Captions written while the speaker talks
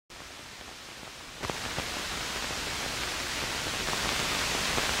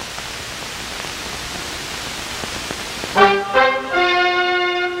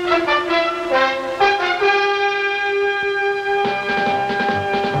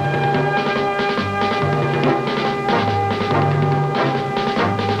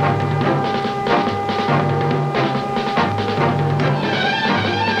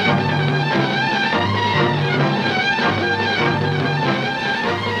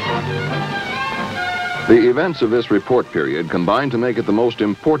The events of this report period combined to make it the most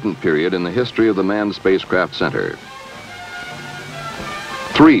important period in the history of the Manned Spacecraft Center.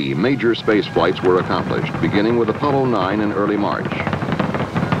 3 major space flights were accomplished, beginning with Apollo 9 in early March.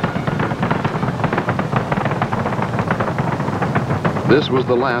 This was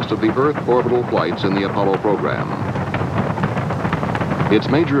the last of the Earth orbital flights in the Apollo program. Its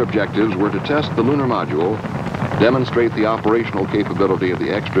major objectives were to test the lunar module, demonstrate the operational capability of the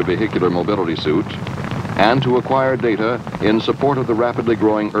extravehicular mobility suit, and to acquire data in support of the rapidly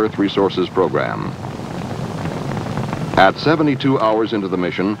growing Earth Resources Program. At 72 hours into the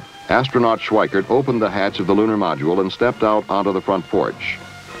mission, astronaut Schweikert opened the hatch of the lunar module and stepped out onto the front porch.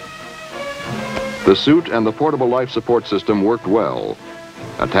 The suit and the portable life support system worked well.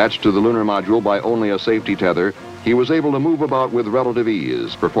 Attached to the lunar module by only a safety tether, he was able to move about with relative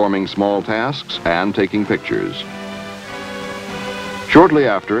ease, performing small tasks and taking pictures. Shortly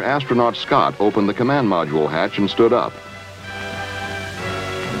after, astronaut Scott opened the command module hatch and stood up.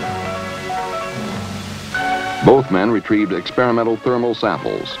 Both men retrieved experimental thermal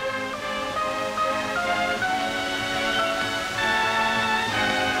samples.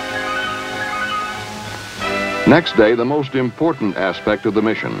 Next day, the most important aspect of the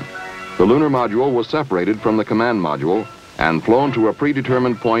mission. The lunar module was separated from the command module and flown to a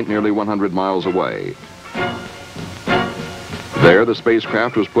predetermined point nearly 100 miles away. There, the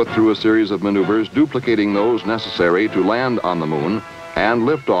spacecraft was put through a series of maneuvers duplicating those necessary to land on the moon and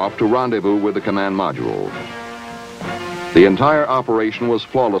lift off to rendezvous with the command module. The entire operation was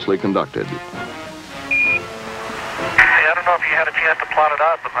flawlessly conducted. Hey, I don't know if you had a chance to plot it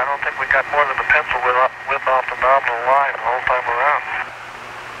out, but I don't think we got more than the pencil width off the nominal line the whole time around.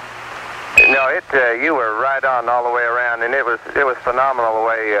 No, you were right on all the way around, and it was phenomenal the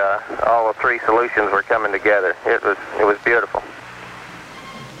way all the 3 solutions were coming together. It was beautiful.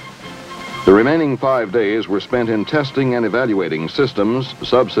 The remaining 5 days were spent in testing and evaluating systems,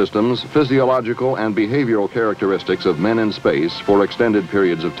 subsystems, physiological and behavioral characteristics of men in space for extended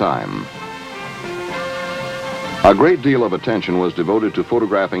periods of time. A great deal of attention was devoted to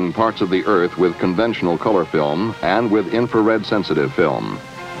photographing parts of the Earth with conventional color film and with infrared sensitive film.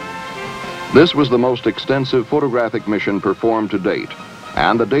 This was the most extensive photographic mission performed to date,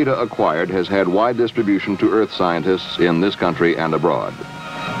 and the data acquired has had wide distribution to Earth scientists in this country and abroad.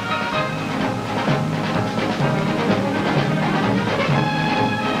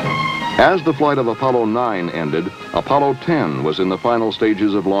 As the flight of Apollo 9 ended, Apollo 10 was in the final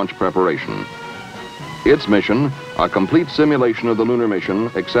stages of launch preparation. Its mission, a complete simulation of the lunar mission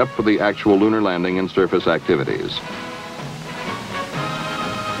except for the actual lunar landing and surface activities.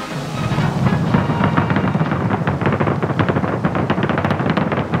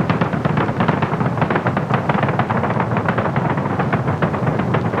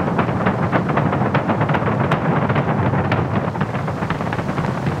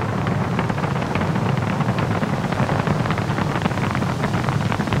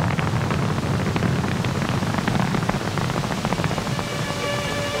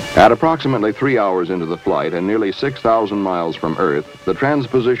 At approximately 3 hours into the flight and nearly 6,000 miles from Earth, the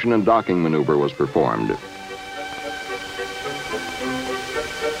transposition and docking maneuver was performed.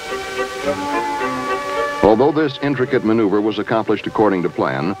 Although this intricate maneuver was accomplished according to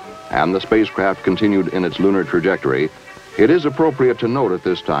plan, and the spacecraft continued in its lunar trajectory, it is appropriate to note at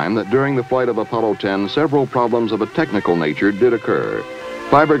this time that during the flight of Apollo 10, several problems of a technical nature did occur.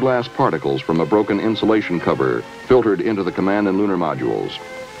 Fiberglass particles from a broken insulation cover filtered into the command and lunar modules.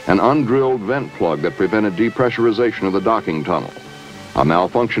 An undrilled vent plug that prevented depressurization of the docking tunnel, a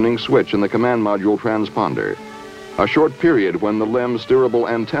malfunctioning switch in the command module transponder, a short period when the LEM steerable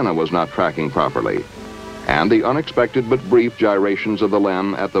antenna was not tracking properly, and the unexpected but brief gyrations of the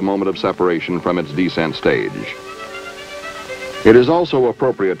LEM at the moment of separation from its descent stage. It is also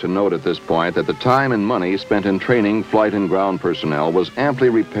appropriate to note at this point that the time and money spent in training flight and ground personnel was amply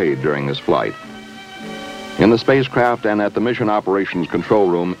repaid during this flight. In the spacecraft and at the Mission Operations Control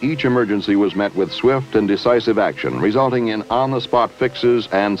Room, each emergency was met with swift and decisive action, resulting in on-the-spot fixes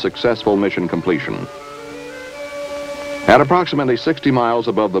and successful mission completion. At approximately 60 miles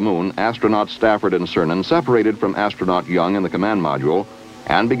above the moon, astronauts Stafford and Cernan separated from astronaut Young in the command module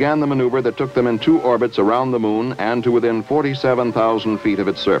and began the maneuver that took them in 2 orbits around the moon and to within 47,000 feet of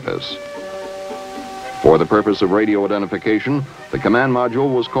its surface. For the purpose of radio identification, the command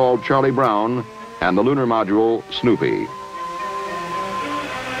module was called Charlie Brown and the lunar module Snoopy.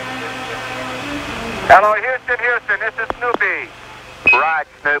 Hello, Houston, this is Snoopy. Right,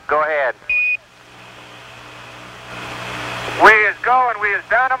 Snoop, go ahead. We is going, we is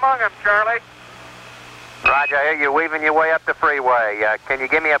down among them, Charlie. Roger, I hear you weaving your way up the freeway. Can you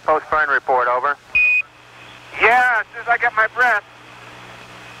give me a post-burn report, over? Yeah, as soon as I get my breath.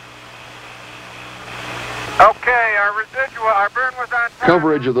 Okay, our burn was on time.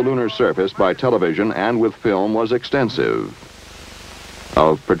 Coverage of the lunar surface by television and with film was extensive.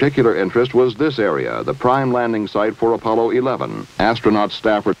 Of particular interest was this area, the prime landing site for Apollo 11. Astronaut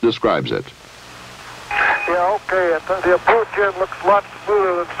Stafford describes it. Yeah, okay, the approach end looks a lot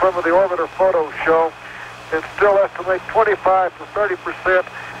smoother than some of the orbiter photos show. It still estimate 25 to 30%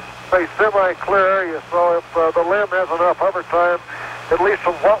 a semi-clear area, so if the LEM has enough hover time, at least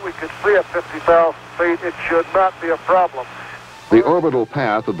from what we could see at 50,000 feet, it should not be a problem. The orbital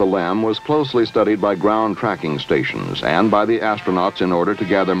path of the LEM was closely studied by ground tracking stations and by the astronauts in order to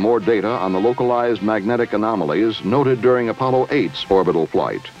gather more data on the localized magnetic anomalies noted during Apollo 8's orbital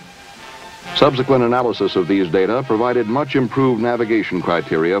flight. Subsequent analysis of these data provided much improved navigation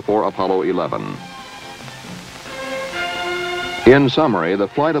criteria for Apollo 11. In summary, the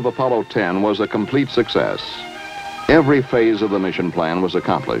flight of Apollo 10 was a complete success. Every phase of the mission plan was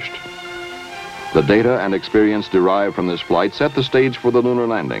accomplished. The data and experience derived from this flight set the stage for the lunar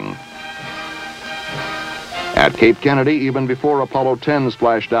landing. At Cape Kennedy, even before Apollo 10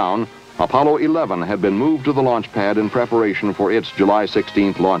 splashed down, Apollo 11 had been moved to the launch pad in preparation for its July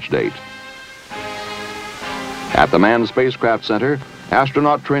 16th launch date. At the Manned Spacecraft Center,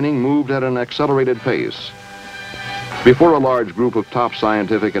 astronaut training moved at an accelerated pace. Before a large group of top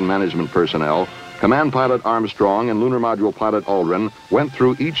scientific and management personnel, Command Pilot Armstrong and Lunar Module Pilot Aldrin went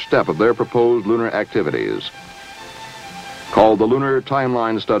through each step of their proposed lunar activities. Called the Lunar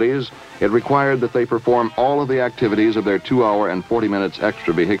Timeline Studies, it required that they perform all of the activities of their 2-hour and 40 minutes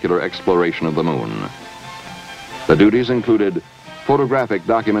extravehicular exploration of the moon. The duties included photographic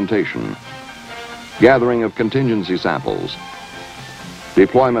documentation, gathering of contingency samples,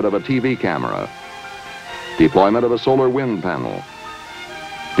 deployment of a TV camera, deployment of a solar wind panel,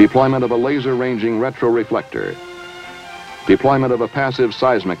 deployment of a laser-ranging retroreflector, deployment of a passive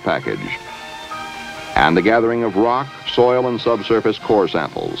seismic package, and the gathering of rock, soil, and subsurface core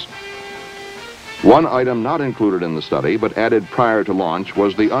samples. One item not included in the study, but added prior to launch,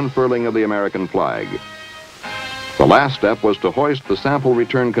 was the unfurling of the American flag. The last step was to hoist the sample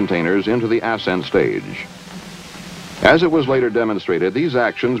return containers into the ascent stage. As it was later demonstrated, these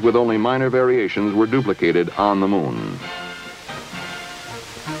actions, with only minor variations, were duplicated on the moon.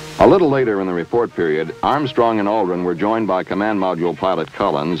 A little later in the report period, Armstrong and Aldrin were joined by Command Module Pilot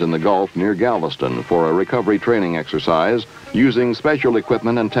Collins in the Gulf near Galveston for a recovery training exercise using special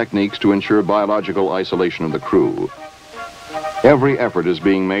equipment and techniques to ensure biological isolation of the crew. Every effort is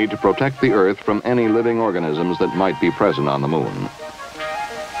being made to protect the Earth from any living organisms that might be present on the moon.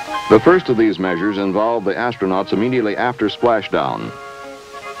 The first of these measures involved the astronauts immediately after splashdown.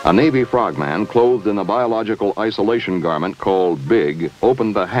 A Navy frogman clothed in a biological isolation garment called Big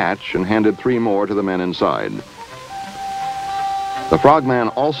opened the hatch and handed 3 more to the men inside. The frogman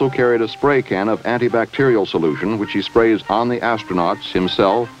also carried a spray can of antibacterial solution which he sprays on the astronauts,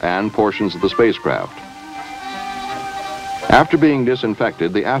 himself, and portions of the spacecraft. After being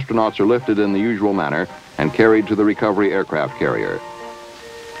disinfected, the astronauts are lifted in the usual manner and carried to the recovery aircraft carrier.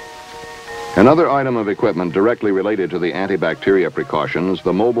 Another item of equipment directly related to the antibacteria precautions,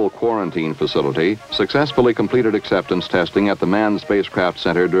 the mobile quarantine facility, successfully completed acceptance testing at the Manned Spacecraft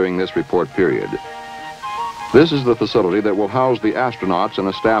Center during this report period. This is the facility that will house the astronauts and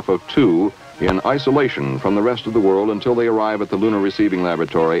a staff of 2 in isolation from the rest of the world until they arrive at the Lunar Receiving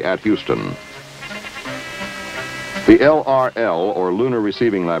Laboratory at Houston. The LRL, or Lunar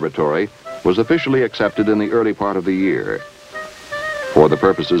Receiving Laboratory, was officially accepted in the early part of the year. For the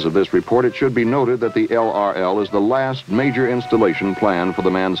purposes of this report, it should be noted that the LRL is the last major installation planned for the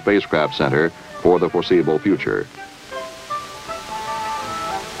Manned Spacecraft Center for the foreseeable future.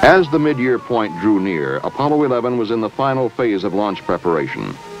 As the mid-year point drew near, Apollo 11 was in the final phase of launch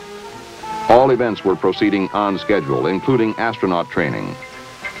preparation. All events were proceeding on schedule, including astronaut training.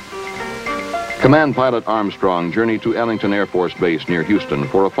 Command Pilot Armstrong journeyed to Ellington Air Force Base near Houston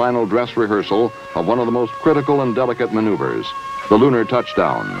for a final dress rehearsal of one of the most critical and delicate maneuvers, the lunar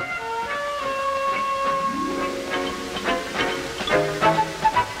touchdown.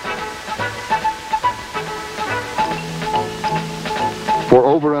 For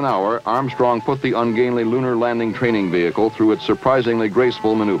over an hour, Armstrong put the ungainly lunar landing training vehicle through its surprisingly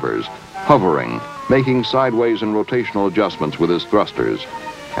graceful maneuvers, hovering, making sideways and rotational adjustments with his thrusters,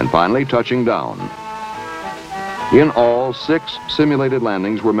 and finally touching down. In all, 6 simulated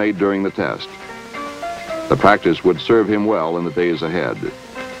landings were made during the test. The practice would serve him well in the days ahead.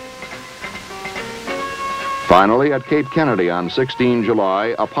 Finally, at Cape Kennedy on 16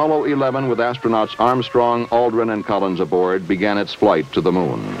 July, Apollo 11 with astronauts Armstrong, Aldrin, and Collins aboard began its flight to the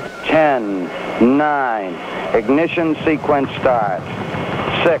moon. 10, 9, ignition sequence start.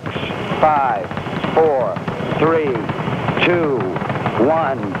 6, 5, 4, 3, 2,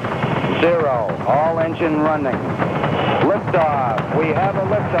 1, 0. All engine running. Liftoff. We have a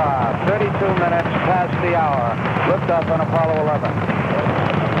liftoff. 32 minutes past the hour. Liftoff on Apollo 11.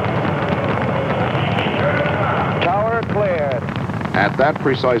 Tower cleared. At that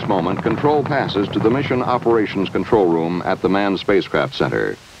precise moment, control passes to the Mission Operations Control Room at the Manned Spacecraft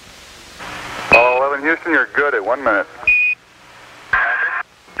Center. Apollo 11 Houston, you're good at 1 minute.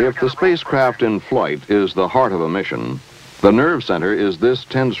 If the spacecraft in flight is the heart of a mission, the nerve center is this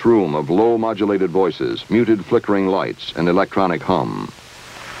tense room of low modulated voices, muted flickering lights, and electronic hum.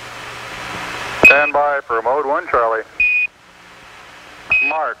 Stand by for mode 1, Charlie.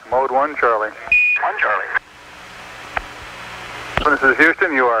 Mark, mode 1, Charlie. 1 Charlie. This is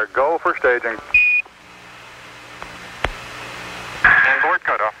Houston, you are go for staging. Inboard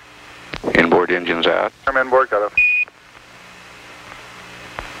cutoff. Inboard engines out. I'm inboard cutoff.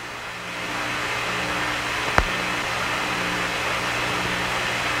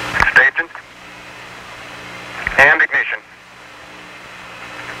 Staging. And ignition.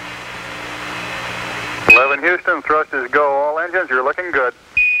 11 Houston, thrust is go. All engines, you're looking good.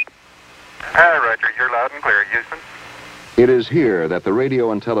 Hi, Roger. You're loud and clear, Houston. It is here that the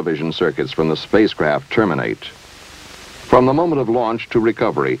radio and television circuits from the spacecraft terminate. From the moment of launch to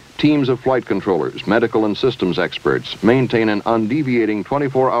recovery, teams of flight controllers, medical and systems experts maintain an undeviating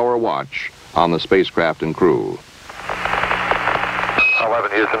 24-hour watch on the spacecraft and crew.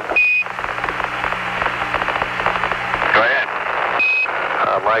 11 Houston. Go ahead.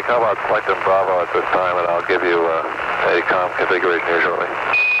 Mike, how about select them Bravo at this time, and I'll give you a comm configuration here shortly.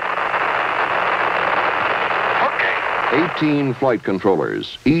 18 flight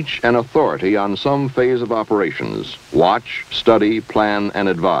controllers, each an authority on some phase of operations. Watch, study, plan, and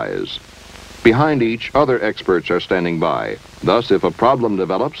advise. Behind each, other experts are standing by. Thus, if a problem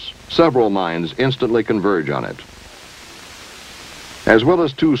develops, several minds instantly converge on it. As well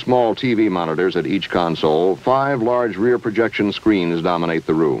as 2 small TV monitors at each console, 5 large rear projection screens dominate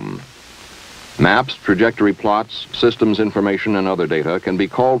the room. Maps, trajectory plots, systems information, and other data can be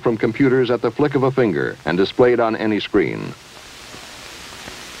called from computers at the flick of a finger and displayed on any screen.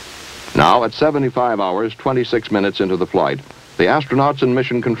 Now, at 75 hours, 26 minutes into the flight, the astronauts in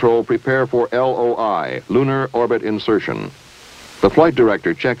Mission Control prepare for LOI, Lunar Orbit Insertion. The flight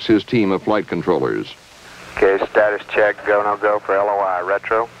director checks his team of flight controllers. Okay, status check, go, no go for LOI.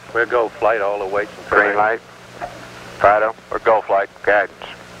 Retro. We'll go flight all the way. Green light. Fido. Or go flight. Guidance.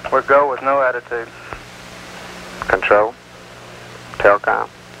 We'll go with no attitude. Control. Telcom.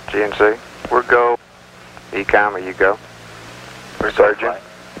 GNC. We're go. Ecom, are you go? We're Surgeon.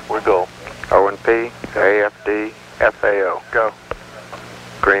 We're go. O&P. AFD. FAO. Go.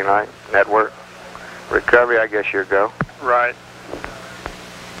 Green light. Network. Recovery, I guess you're go. Right.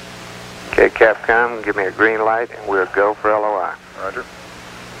 Okay, Capcom, give me a green light and we'll go for LOI. Roger.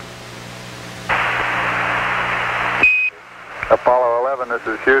 Apollo 11, this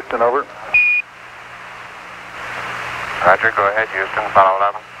is Houston, over. Roger, go ahead, Houston, Apollo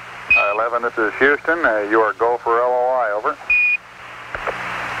 11. 11, this is Houston, you are go for LOI, over.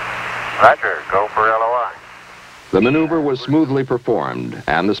 Roger, go for LOI. The maneuver was smoothly performed,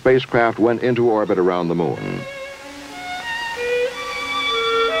 and the spacecraft went into orbit around the moon.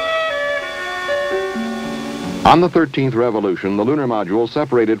 On the 13th revolution, the lunar module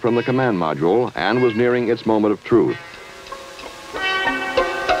separated from the command module and was nearing its moment of truth.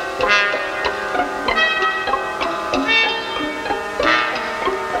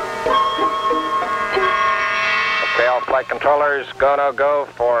 Okay, all flight controllers, go, no, go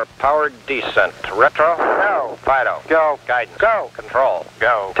for powered descent. Retro? Go. Fido. Go. Guidance. Go. Control.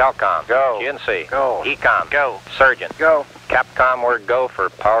 Go. Telcom. Go. GNC. Go. Ecom. Go. Surgeon. Go. Capcom, we're go for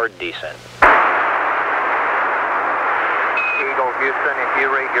powered descent. Eagle, Houston, if you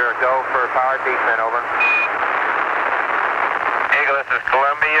read your go for power descent, over. Eagle, this is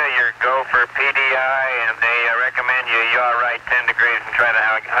Columbia. You're go for PDI, and they recommend you yaw right 10 degrees and try to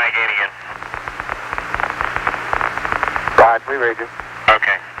high gate again. Right, we read you.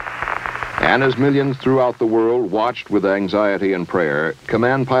 Okay. And as millions throughout the world watched with anxiety and prayer,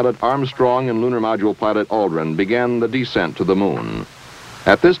 Command Pilot Armstrong and Lunar Module Pilot Aldrin began the descent to the moon.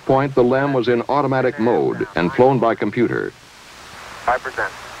 At this point, the LEM was in automatic mode and flown by computer. 5%.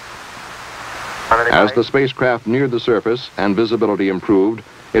 As the spacecraft neared the surface and visibility improved,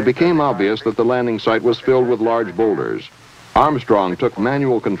 it became obvious that the landing site was filled with large boulders. Armstrong took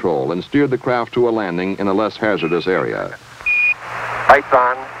manual control and steered the craft to a landing in a less hazardous area. Lights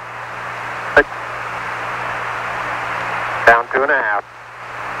on. 6. Down 2.5.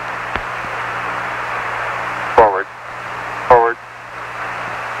 Forward. Forward.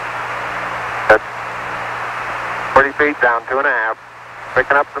 That's 40 feet down 2.5.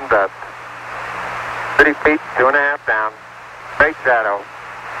 Picking up some dust. 30 feet, 2.5 down. Straight shadow.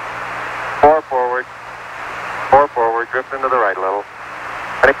 4 forward. 4 forward. Drift into the right a little.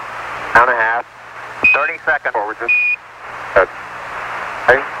 20. Down 1/2. 30 seconds. Forward. Just. Good.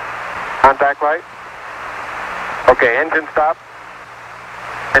 Okay. Contact light. Okay, engine stop.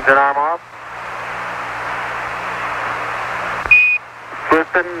 Engine arm off.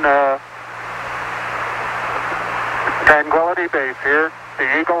 Houston, Tranquility Base here.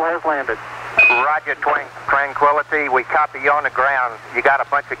 The Eagle has landed. Roger, Tranquility. We copy you on the ground. You got a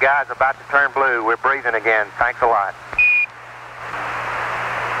bunch of guys about to turn blue. We're breathing again. Thanks a lot.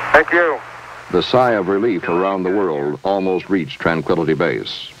 Thank you. The sigh of relief around the world almost reached Tranquility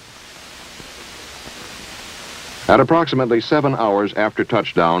Base. At approximately 7 hours after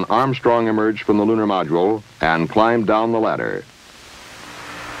touchdown, Armstrong emerged from the lunar module and climbed down the ladder.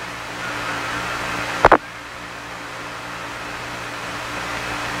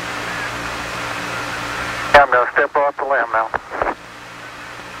 I'm going to step off the limb now.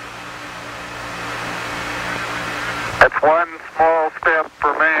 That's one small step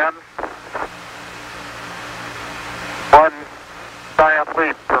for man, one giant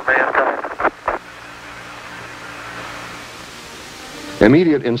leap for mankind.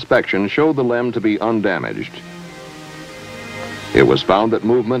 Immediate inspection showed the LEM to be undamaged. It was found that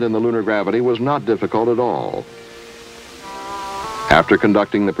movement in the lunar gravity was not difficult at all. After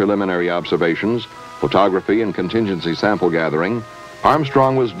conducting the preliminary observations, photography and contingency sample gathering,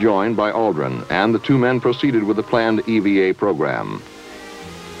 Armstrong was joined by Aldrin, and the two men proceeded with the planned EVA program.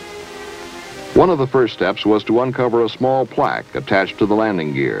 One of the first steps was to uncover a small plaque attached to the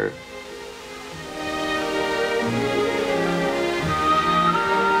landing gear.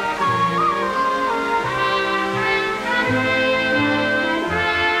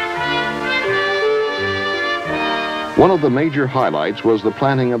 One of the major highlights was the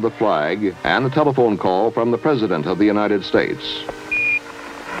planting of the flag and a telephone call from the President of the United States.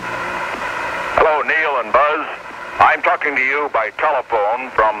 Hello, Neil and Buzz. I'm talking to you by telephone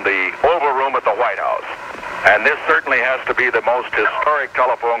from the Oval Room at the White House. And this certainly has to be the most historic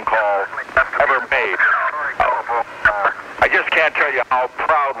telephone call ever made. I just can't tell you how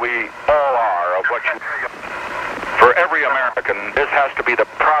proud we all are of what you do. For every American, this has to be the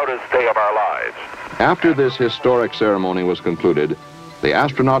proudest day of our lives. After this historic ceremony was concluded, the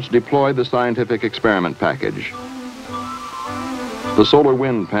astronauts deployed the scientific experiment package. The solar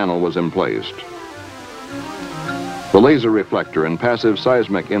wind panel was emplaced. The laser reflector and passive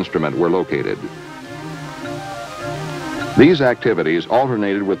seismic instrument were located. These activities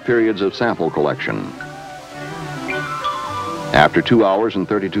alternated with periods of sample collection. After 2 hours and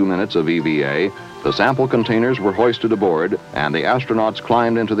 32 minutes of EVA, the sample containers were hoisted aboard and the astronauts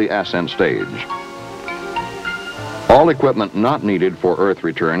climbed into the ascent stage. All equipment not needed for Earth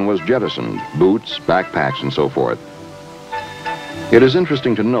return was jettisoned, boots, backpacks, and so forth. It is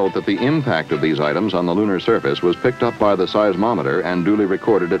interesting to note that the impact of these items on the lunar surface was picked up by the seismometer and duly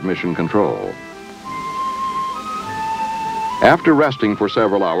recorded at Mission Control. After resting for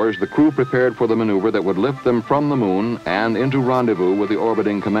several hours, the crew prepared for the maneuver that would lift them from the moon and into rendezvous with the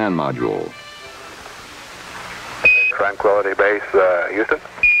orbiting command module. Tranquility Base, Houston.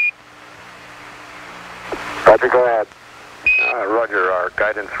 Roger, go ahead. Roger, our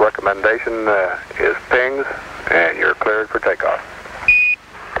guidance recommendation is pings, and you're cleared for takeoff.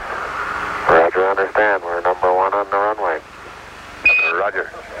 Roger, understand. We're number 1 on the runway.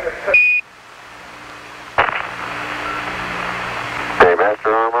 Roger. Okay,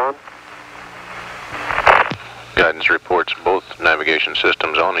 master arm on. Guidance reports both navigation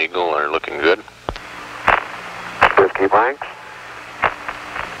systems on Eagle are looking good. Whiskey blanks.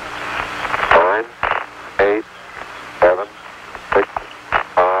 9, 8, 7, 6,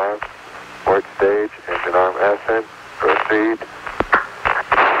 5. Port stage, engine arm ascent. Proceed.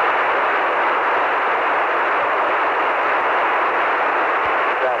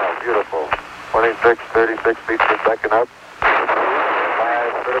 Shadow, beautiful. 26, 36 feet per second up.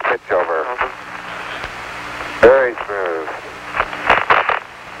 5 foot of pitch over. Very smooth.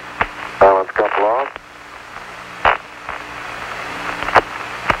 Balance couple off.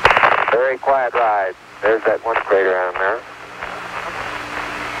 Very quiet ride. There's that one crater on there.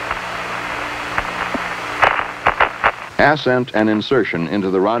 Ascent and insertion into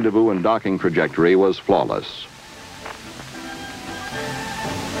the rendezvous and docking trajectory was flawless.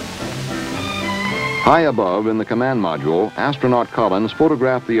 High above in the command module, astronaut Collins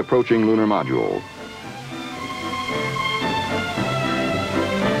photographed the approaching lunar module.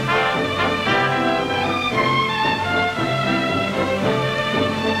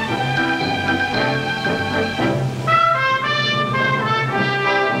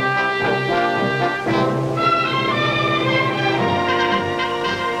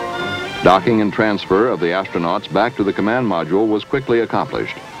 Docking and transfer of the astronauts back to the command module was quickly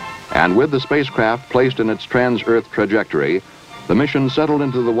accomplished. And with the spacecraft placed in its trans-Earth trajectory, the mission settled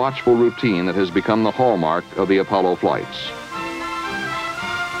into the watchful routine that has become the hallmark of the Apollo flights.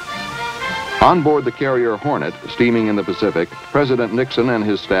 On board the carrier Hornet, steaming in the Pacific, President Nixon and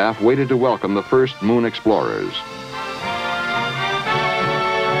his staff waited to welcome the first moon explorers.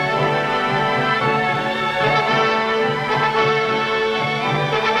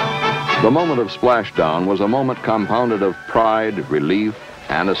 The moment of splashdown was a moment compounded of pride, relief,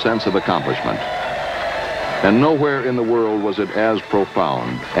 and a sense of accomplishment. And nowhere in the world was it as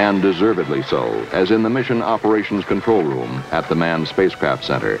profound, and deservedly so, as in the Mission Operations Control Room at the Manned Spacecraft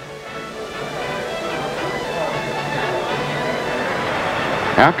Center.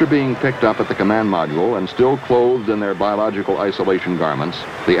 After being picked up at the command module and still clothed in their biological isolation garments,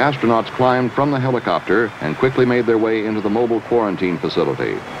 the astronauts climbed from the helicopter and quickly made their way into the mobile quarantine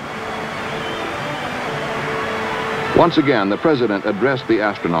facility. Once again, the President addressed the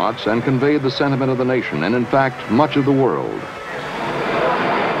astronauts and conveyed the sentiment of the nation, and in fact, much of the world.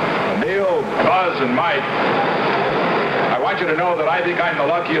 Neil, Buzz, and Mike, I want you to know that I think I'm the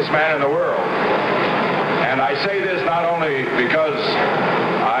luckiest man in the world. And I say this not only because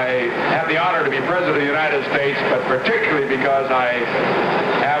I have the honor to be President of the United States, but particularly because I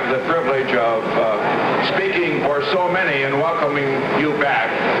have the privilege of speaking for so many and welcoming you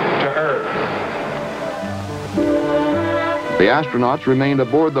back to Earth. The astronauts remained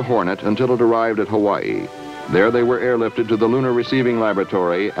aboard the Hornet until it arrived at Hawaii. There they were airlifted to the Lunar Receiving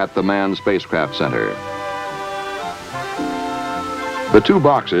Laboratory at the Manned Spacecraft Center. The two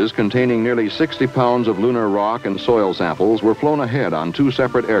boxes containing nearly 60 pounds of lunar rock and soil samples were flown ahead on two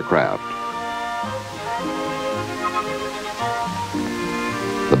separate aircraft.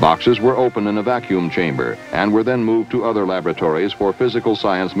 The boxes were opened in a vacuum chamber and were then moved to other laboratories for physical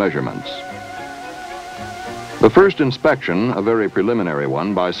science measurements. The first inspection, a very preliminary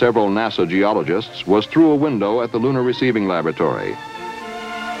one by several NASA geologists, was through a window at the Lunar Receiving Laboratory.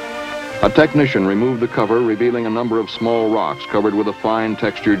 A technician removed the cover, revealing a number of small rocks covered with a fine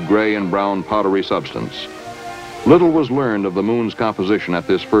textured gray and brown powdery substance. Little was learned of the moon's composition at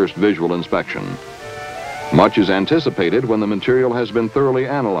this first visual inspection. Much is anticipated when the material has been thoroughly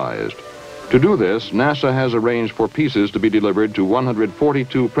analyzed. To do this, NASA has arranged for pieces to be delivered to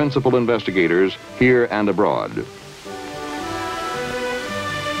 142 principal investigators here and abroad.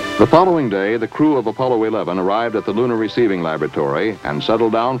 The following day, the crew of Apollo 11 arrived at the Lunar Receiving Laboratory and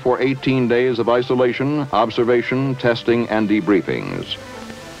settled down for 18 days of isolation, observation, testing, and debriefings.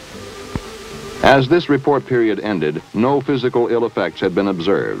 As this report period ended, no physical ill effects had been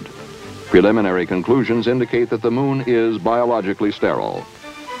observed. Preliminary conclusions indicate that the moon is biologically sterile.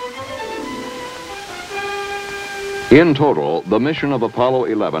 In total, the mission of Apollo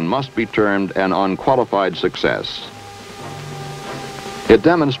 11 must be termed an unqualified success. It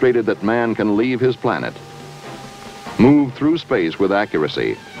demonstrated that man can leave his planet, move through space with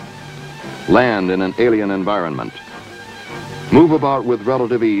accuracy, land in an alien environment, move about with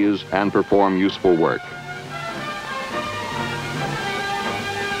relative ease, and perform useful work.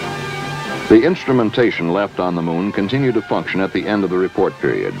 The instrumentation left on the moon continued to function at the end of the report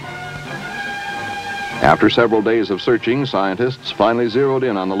period. After several days of searching, scientists finally zeroed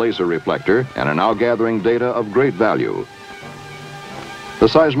in on the laser reflector and are now gathering data of great value. The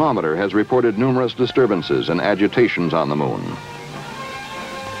seismometer has reported numerous disturbances and agitations on the moon.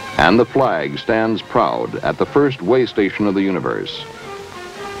 And the flag stands proud at the first way station of the universe.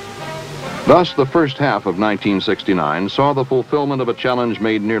 Thus, the first half of 1969 saw the fulfillment of a challenge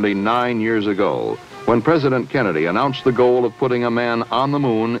made nearly 9 years ago, when President Kennedy announced the goal of putting a man on the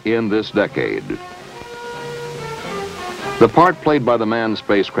moon in this decade. The part played by the Manned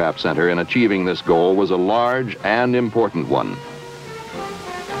Spacecraft Center in achieving this goal was a large and important one.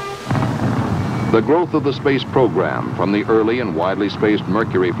 The growth of the space program, from the early and widely spaced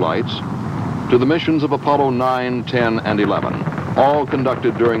Mercury flights to the missions of Apollo 9, 10, and 11, all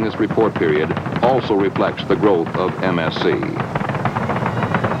conducted during this report period, also reflects the growth of MSC.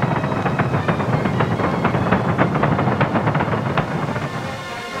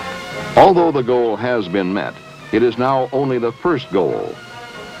 Although the goal has been met, it is now only the first goal.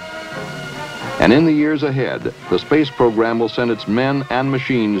 And in the years ahead, the space program will send its men and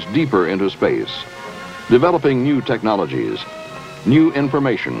machines deeper into space, developing new technologies, new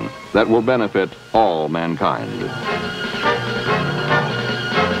information that will benefit all mankind.